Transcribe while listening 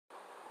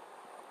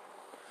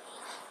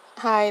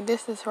Hi,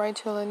 this is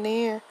Rachel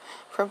Lanier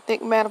from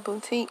Thick Matter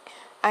Boutique.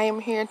 I am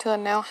here to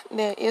announce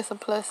that it's a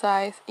plus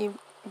size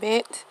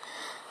event.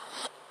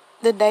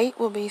 The date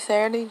will be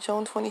Saturday,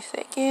 June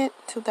 22nd,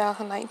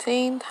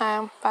 2019,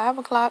 time 5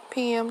 o'clock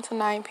p.m. to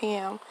 9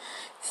 p.m.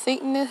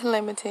 Seating is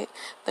limited.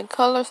 The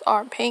colors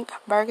are pink,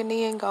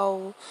 burgundy, and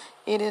gold.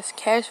 It is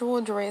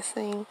casual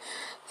dressing.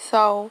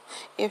 So,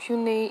 if you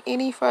need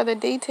any further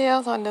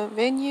details on the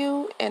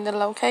venue and the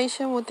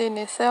location within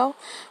itself,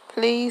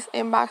 please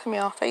inbox me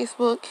on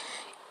Facebook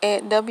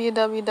at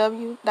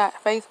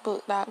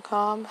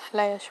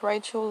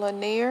www.facebook.com/Rachel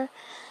Lanier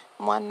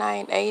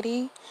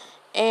 1980.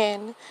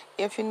 And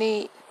if you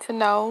need to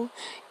know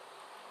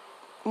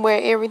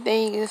where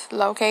everything is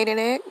located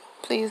at,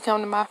 please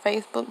come to my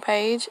Facebook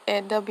page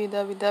at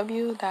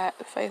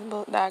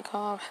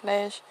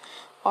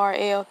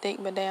www.facebook.com/RL Thick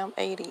Madam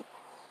 80.